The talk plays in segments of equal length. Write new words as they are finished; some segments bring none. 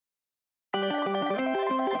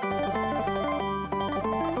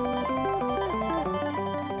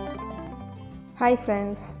Hi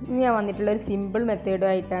friends, I am going to simple method.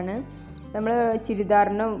 We will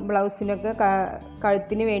Churibottom blouse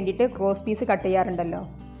cross piece cut cheyyarundallo.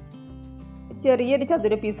 ചെറിയൊരു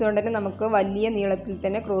ചതുര piece കൊണ്ട് തന്നെ നമുക്ക് വലിയ നീളത്തിൽ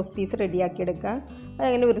തന്നെ ക്രോസ് പീസ് റെഡിയാക്കി എടുക്കാം.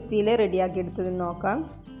 അങ്ങനെ വൃത്തിയിൽ റെഡിയാക്കി എടുത്തത് നോക്കാം.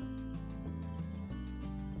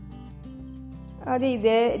 അത്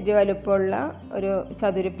ഇതേ വലുപ്പമുള്ള ഒരു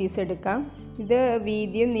ചതുര പീസ് എടുക്കാം. ഇത്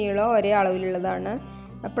വീതിയും നീളവും ഒരേ അളവിലുള്ളതാണ്.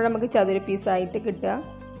 അപ്പോൾ നമുക്ക് ചതുര പീസ് ആയിട്ട് കിട്ടുക.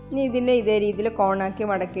 ഇനി ഇതിനെ ഇതേ രീതിയിൽ കോണാക്കി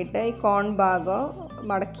മടക്കിയിട്ട് ഈ കോൺ ഭാഗം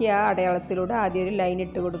മടക്കിയ അടയാളത്തിലൂടെ ആദ്യം ഒരു ലൈൻ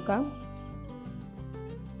ഇട്ട് കൊടുക്കാം.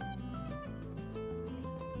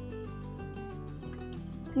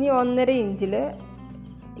 ഇനി 1.5 ഇഞ്ചിൽ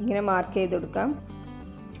ഇങ്ങനെ മാർക്ക് ചെയ്ത് കൊടുക്കാം.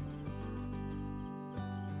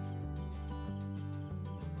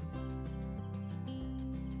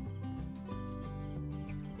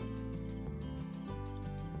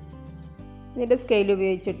 എന്നിട്ട് സ്കെയിൽ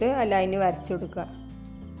ഉപയോഗിച്ചിട്ട് ആ ലൈൻ വരച്ചു കൊടുക്കുക.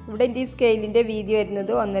 ഇവിടെ ഈ സ്കെയിലിൻ്റെ വീതി വരുന്നത്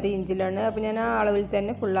 1.5 ഇഞ്ചിലാണ്. അപ്പോൾ ഞാൻ ആ അളവിൽ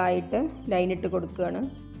തന്നെ ഫുള്ളായിട്ട് ലൈൻ ഇട്ട് കൊടുക്കുകയാണ്.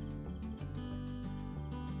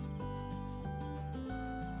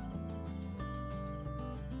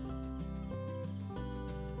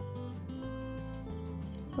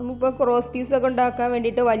 നമുക്കിപ്പോൾ ക്രോസ് പീസൊക്കെ ഉണ്ടാക്കാൻ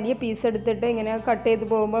വേണ്ടിയിട്ട് വലിയ പീസ് എടുത്തിട്ട് ഇങ്ങനെ കട്ട് ചെയ്ത്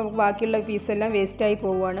പോകുമ്പോൾ ബാക്കിയുള്ള പീസെല്ലാം വേസ്റ്റായി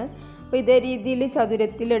പോവുകയാണ്. അപ്പോൾ ഇതേ രീതിയിൽ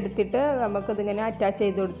ചതുരത്തിൽ എടുത്തിട്ട് നമുക്കതിങ്ങനെ അറ്റാച്ച്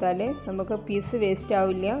ചെയ്ത് കൊടുത്താൽ നമുക്ക് പീസ് വേസ്റ്റ്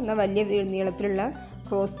ആവില്ല. എന്നാൽ വലിയ നീളത്തിലുള്ള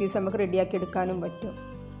ക്രോസ് പീസ് നമുക്ക് റെഡിയാക്കി എടുക്കാനും പറ്റും.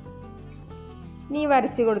 ഇനി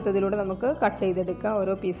വരച്ച് കൊടുത്തതിലൂടെ നമുക്ക് കട്ട് ചെയ്തെടുക്കാം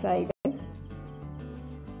ഓരോ പീസായിട്ട്.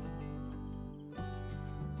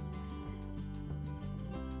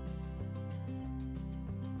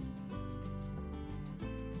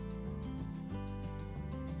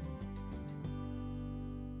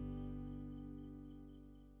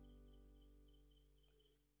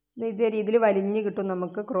 ഇതേ രീതിയിൽ വലിഞ്ഞ് കിട്ടും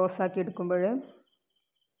നമുക്ക് ക്രോസ് ആക്കി എടുക്കുമ്പോൾ.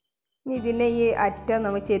 ഇനി ഇതിനെ ഈ അറ്റം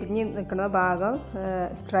നമ്മൾ ചെരിഞ്ഞ് നിൽക്കുന്ന ഭാഗം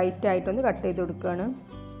സ്ട്രൈറ്റ് ആയിട്ടൊന്ന് കട്ട് ചെയ്ത് കൊടുക്കുകയാണ്.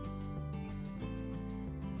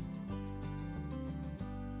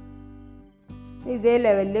 ഇതേ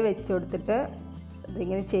ലെവലിൽ വെച്ച് കൊടുത്തിട്ട്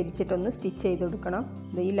ഇതിങ്ങനെ ചെരിച്ചിട്ടൊന്ന് സ്റ്റിച്ച് ചെയ്ത് കൊടുക്കണം.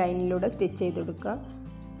 ഈ ലൈനിലൂടെ സ്റ്റിച്ച് ചെയ്ത് കൊടുക്കുക.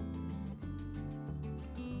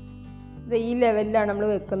 ഈ ലെവലിലാണ് നമ്മൾ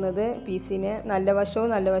വെക്കുന്നത് പീസിന്. നല്ല വശവും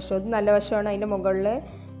ഇത് നല്ല വശമാണ്. അതിൻ്റെ മുകളിൽ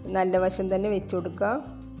നല്ല വശം തന്നെ വെച്ച് കൊടുക്കുക.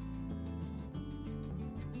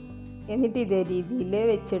 എന്നിട്ട് ഇതേ രീതിയിൽ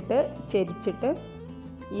വെച്ചിട്ട് ചെരിച്ചിട്ട്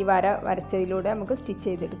ഈ വരച്ചതിലൂടെ നമുക്ക് സ്റ്റിച്ച്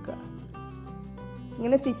ചെയ്തെടുക്കുക.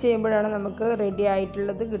 ഇങ്ങനെ സ്റ്റിച്ച് ചെയ്യുമ്പോഴാണ് നമുക്ക് റെഡി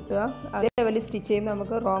ആയിട്ടുള്ളത് കിട്ടുക. അതേ ലെവലിൽ സ്റ്റിച്ച് ചെയ്യുമ്പോൾ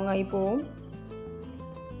നമുക്ക് റോങ് ആയി പോവും.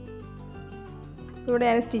 ഇവിടെ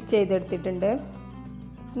ഞാൻ സ്റ്റിച്ച് ചെയ്തെടുത്തിട്ടുണ്ട്.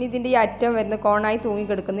 ഇനി ഇതിൻ്റെ ഈ അറ്റം വരുന്ന കോണായി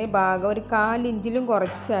തൂങ്ങിക്കിടക്കുന്ന ഈ ഭാഗം ഒരു 1/4 ഇഞ്ചിലും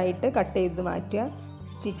കുറച്ചായിട്ട് കട്ട് ചെയ്ത് മാറ്റുക,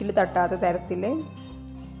 സ്റ്റിച്ചിൽ തട്ടാത്ത തരത്തിൽ.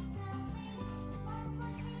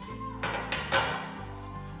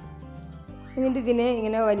 എന്നിട്ട് ഇതിനെ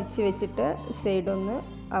ഇങ്ങനെ വലിച്ച് വെച്ചിട്ട് സൈഡൊന്ന്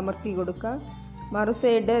അമർത്തി കൊടുക്കുക. മറു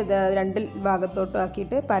സൈഡ് 2 ഭാഗത്തോട്ടും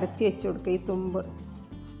ആക്കിയിട്ട് പരത്തി വെച്ച് കൊടുക്കുക. ഈ തുമ്പ്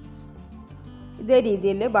ഇതേ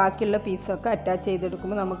രീതിയിൽ ബാക്കിയുള്ള പീസൊക്കെ അറ്റാച്ച്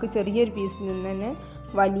ചെയ്തെടുക്കുമ്പോൾ നമുക്ക് ചെറിയൊരു പീസിൽ നിന്ന് തന്നെ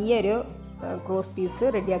വലിയൊരു ക്രോസ്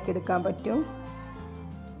പീസ് റെഡിയാക്കി എടുക്കാൻ പറ്റും.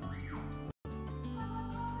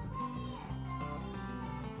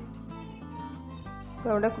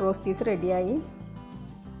 അപ്പോൾ അവിടെ ക്രോസ് പീസ് റെഡിയായി.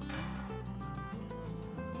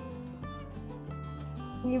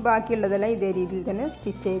 ഇനി ബാക്കിയുള്ളതെല്ലാം ഇതേ രീതിയിൽ തന്നെ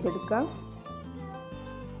സ്റ്റിച്ച് ചെയ്തെടുക്കാം.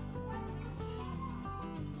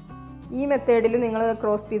 ഈ മെത്തേഡിൽ നിങ്ങൾ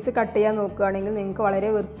ക്രോസ് പീസ് കട്ട് ചെയ്യാൻ നോക്കുകയാണെങ്കിൽ നിങ്ങൾക്ക് വളരെ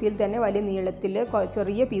വൃത്തിയിൽ തന്നെ വലിയ നീളത്തിൽ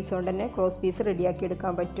ചെറിയ പീസ് കൊണ്ട് തന്നെ ക്രോസ് പീസ് റെഡിയാക്കി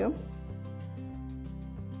എടുക്കാൻ പറ്റും.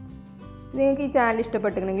 നിങ്ങൾക്ക് ഈ ചാനൽ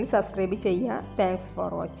ഇഷ്ടപ്പെട്ടിട്ടുണ്ടെങ്കിൽ സബ്സ്ക്രൈബ് ചെയ്യുക. Thanks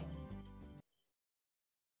for watching.